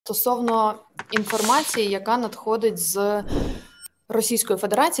Стосовно інформації, яка надходить з Російської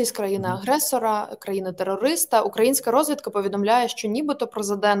Федерації, з країни-агресора, країни-терориста, українська розвідка повідомляє, що нібито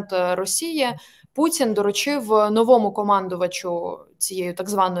президент Росії Путін доручив новому командувачу цієї так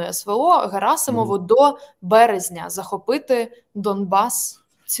званої СВО Герасимову до березня захопити Донбас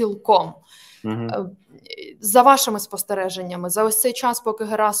цілком. За вашими спостереженнями, за ось цей час, поки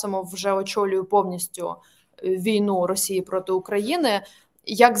Герасимов вже очолює повністю війну Росії проти України,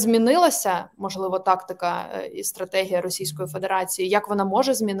 як змінилася, можливо, тактика і стратегія Російської Федерації, як вона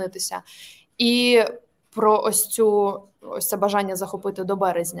може змінитися? І про ось це бажання захопити до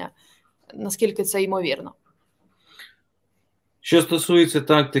березня, наскільки це ймовірно? Що стосується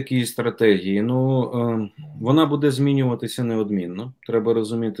тактики і стратегії, вона буде змінюватися неодмінно. Треба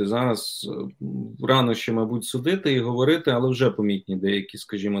розуміти, зараз рано ще, мабуть, судити і говорити, але вже помітні деякі,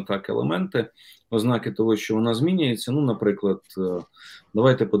 скажімо так, елементи, ознаки того, що вона змінюється. Наприклад,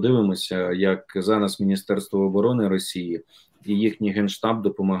 давайте подивимося, як зараз Міністерство оборони Росії і їхній Генштаб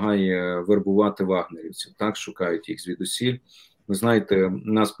допомагає вербувати вагнерівців, так, шукають їх звідусіль. Ви знаєте,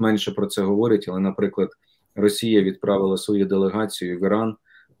 нас менше про це говорять, але, наприклад, Росія відправила свою делегацію в Іран.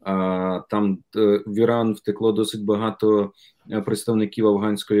 Там в Іран втекло досить багато представників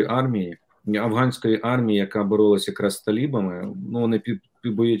афганської армії, яка боролася якраз з талібами. Вони,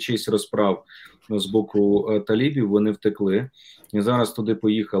 боячись розправ з боку талібів, вони втекли. І зараз туди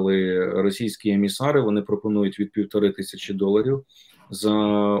поїхали російські емісари, вони пропонують від $1500 за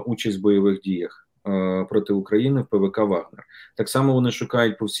участь в бойових діях проти України в ПВК «Вагнер». Так само вони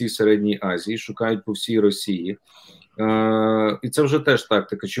шукають по всій Середній Азії, шукають по всій Росії. І це вже теж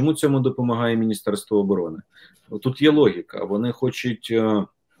тактика. Чому цьому допомагає Міністерство оборони? Тут є логіка. Вони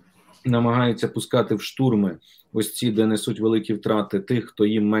намагаються пускати в штурми ось ці, де несуть великі втрати тих, хто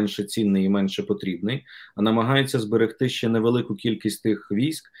їм менше цінний і менше потрібний, а намагаються зберегти ще невелику кількість тих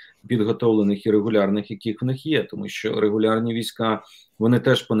військ, підготовлених і регулярних, яких в них є, тому що регулярні війська, вони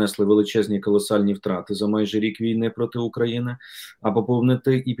теж понесли величезні колосальні втрати за майже рік війни проти України, а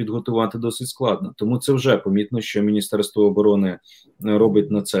поповнити і підготувати досить складно. Тому це вже помітно, що Міністерство оборони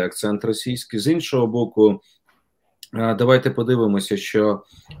робить на це акцент російський. З іншого боку, давайте подивимося, що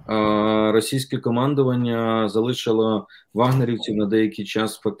російське командування залишило вагнерівців на деякий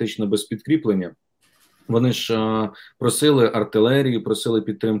час фактично без підкріплення. Вони ж просили артилерію, просили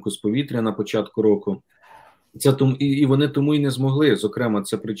підтримку з повітря на початку року. І вони тому і не змогли. Зокрема,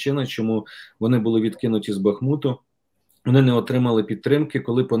 це причина, чому вони були відкинуті з Бахмуту. Вони не отримали підтримки,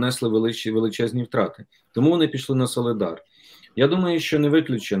 коли понесли величезні втрати. Тому вони пішли на Солидар. Я думаю, що не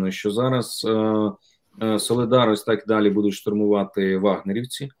виключено, що зараз Солидар ось так далі будуть штурмувати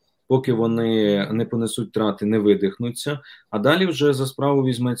вагнерівці, поки вони не понесуть втрати, не видихнуться, а далі вже за справу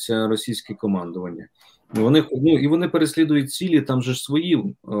візьметься російське командування. Вони переслідують цілі, там же ж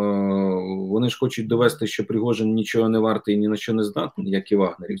свої, вони ж хочуть довести, що Пригожин нічого не вартий і ні на що не здатний, як і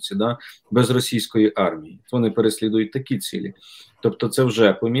вагнерівці, без російської армії. Вони переслідують такі цілі. Тобто це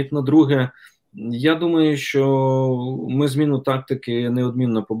вже помітно. Друге, я думаю, що ми зміну тактики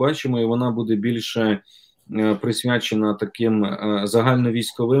неодмінно побачимо, і вона буде більше присвячена таким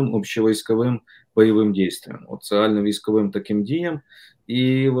загальновійськовим, общевійськовим бойовим дійствам, загальновійськовим таким діям,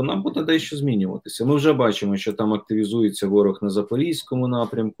 і вона буде дещо змінюватися. Ми вже бачимо, що там активізується ворог на Запорізькому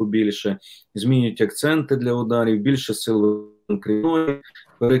напрямку більше, змінюють акценти для ударів, більше сил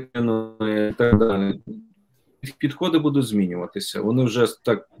перекинули і так далі. Підходи будуть змінюватися. Вони вже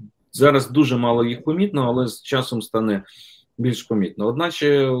так, зараз дуже мало їх помітно, але з часом стане більш помітно.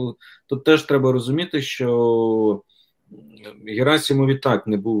 Одначе тут теж треба розуміти, що Герасимов і так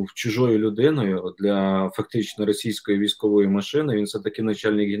не був чужою людиною для фактично російської військової машини, він все-таки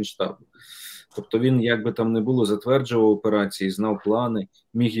начальник Генштабу. Тобто він, як би там не було, затверджував операції, знав плани,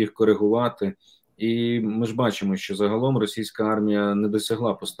 міг їх коригувати. І ми ж бачимо, що загалом російська армія не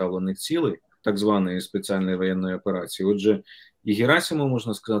досягла поставлених цілей так званої спеціальної воєнної операції. Отже, і Герасимов,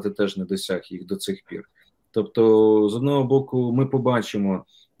 можна сказати, теж не досяг їх до цих пір. Тобто, з одного боку, ми побачимо,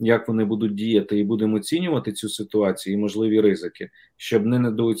 як вони будуть діяти, і будемо оцінювати цю ситуацію і можливі ризики, щоб не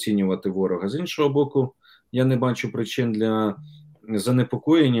недооцінювати ворога. З іншого боку, я не бачу причин для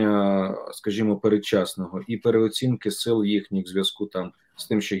занепокоєння, скажімо, передчасного і переоцінки сил їхніх в зв'язку там з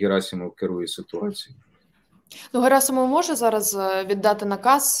тим, що Герасимов керує ситуацією. Герасимов може зараз віддати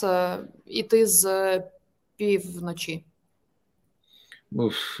наказ іти з півночі?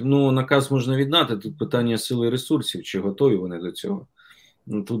 Наказ можна віддати. Тут питання сили ресурсів, чи готові вони до цього.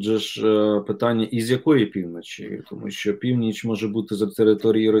 Тут же ж питання, із якої півночі? Тому що північ може бути за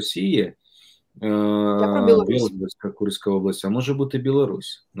території Росії, Білгородська, Курська область, а може бути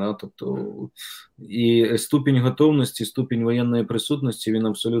Білорусь. Да? Тобто, і ступінь готовності, ступінь воєнної присутності, він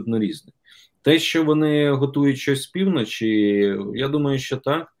абсолютно різний. Те, що вони готують щось з півночі, я думаю, що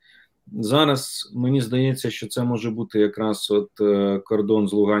так. Зараз мені здається, що це може бути якраз кордон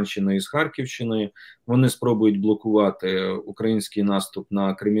з Луганщиною і з Харківщиною. Вони спробують блокувати український наступ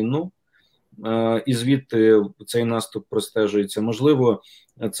на Кремінну, і звідти цей наступ простежується. Можливо,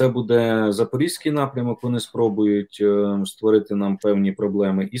 це буде Запорізький напрямок, вони спробують створити нам певні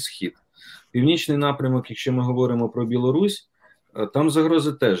проблеми, і Схід. Північний напрямок, якщо ми говоримо про Білорусь, там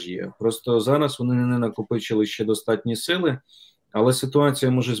загрози теж є. Просто зараз вони не накопичили ще достатні сили, але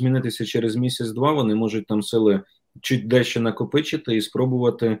ситуація може змінитися через місяць-два, вони можуть там сили чуть дещо накопичити і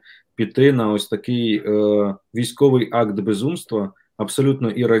спробувати піти на ось такий військовий акт безумства, абсолютно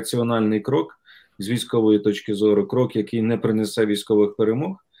ірраціональний крок з військової точки зору, крок, який не принесе військових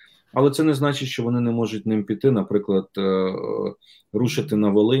перемог, але це не значить, що вони не можуть ним піти, наприклад, рушити на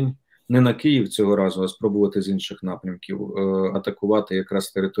Волинь, не на Київ цього разу, а спробувати з інших напрямків атакувати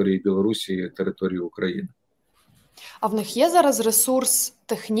якраз території Білорусі, територію України. А в них є зараз ресурс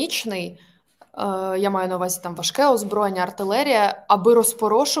технічний, я маю на увазі там важке озброєння, артилерія, аби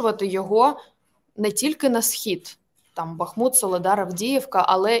розпорошувати його не тільки на схід, там Бахмут, Солидар, Авдіївка,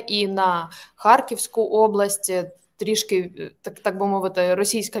 але і на Харківську область, трішки, так би мовити,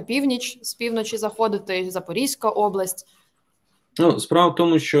 російська північ, з півночі заходити, Запорізька область? Ну, справа в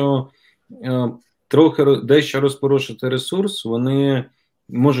тому, що трохи дещо розпорошити ресурс вони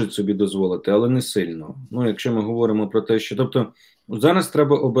можуть собі дозволити, але не сильно. Ну, якщо ми говоримо про те, що... Тобто, зараз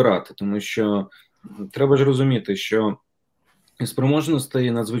треба обирати, тому що треба ж розуміти, що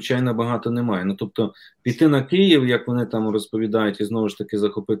спроможностей надзвичайно багато немає. Ну, тобто, піти на Київ, як вони там розповідають, і знову ж таки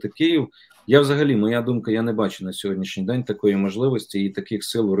захопити Київ, я взагалі, моя думка, я не бачу на сьогоднішній день такої можливості і таких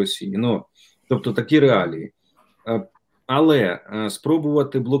сил у Росії. Ну, тобто, такі реалії. Але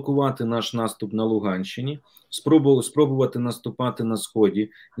спробувати блокувати наш наступ на Луганщині, спробувати наступати на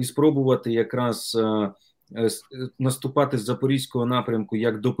Сході і спробувати якраз наступати з Запорізького напрямку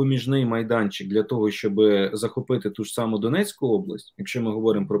як допоміжний майданчик для того, щоб захопити ту ж саму Донецьку область, якщо ми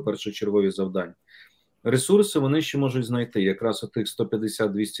говоримо про першочергові завдання, ресурси вони ще можуть знайти, якраз отих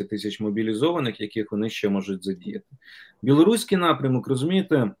 150-200 тисяч мобілізованих, яких вони ще можуть задіяти. Білоруський напрямок,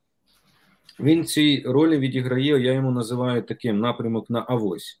 розумієте, він цій ролі відіграє, я йому називаю таким напрямок на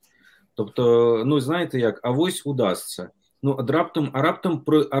авось. Тобто, ну, знаєте як, авось удасться. Ну,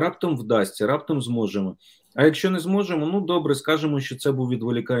 раптом вдасться, раптом зможемо. А якщо не зможемо, ну, добре, скажемо, що це був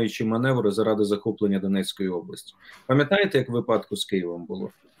відволікаючий маневр заради захоплення Донецької області. Пам'ятаєте, як в випадку з Києвом було?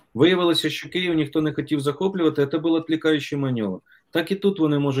 Виявилося, що Київ ніхто не хотів захоплювати, а це був відволікаючий маневр. Так і тут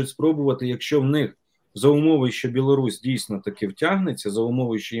вони можуть спробувати, якщо в них за умови, що Білорусь дійсно таки втягнеться, за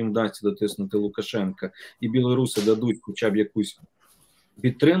умови, що їм вдасться дотиснути Лукашенка, і білоруси дадуть хоча б якусь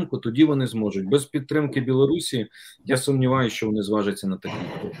підтримку, тоді вони зможуть. Без підтримки Білорусі, я сумніваюся, що вони зважаться на такий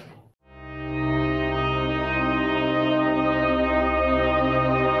крок.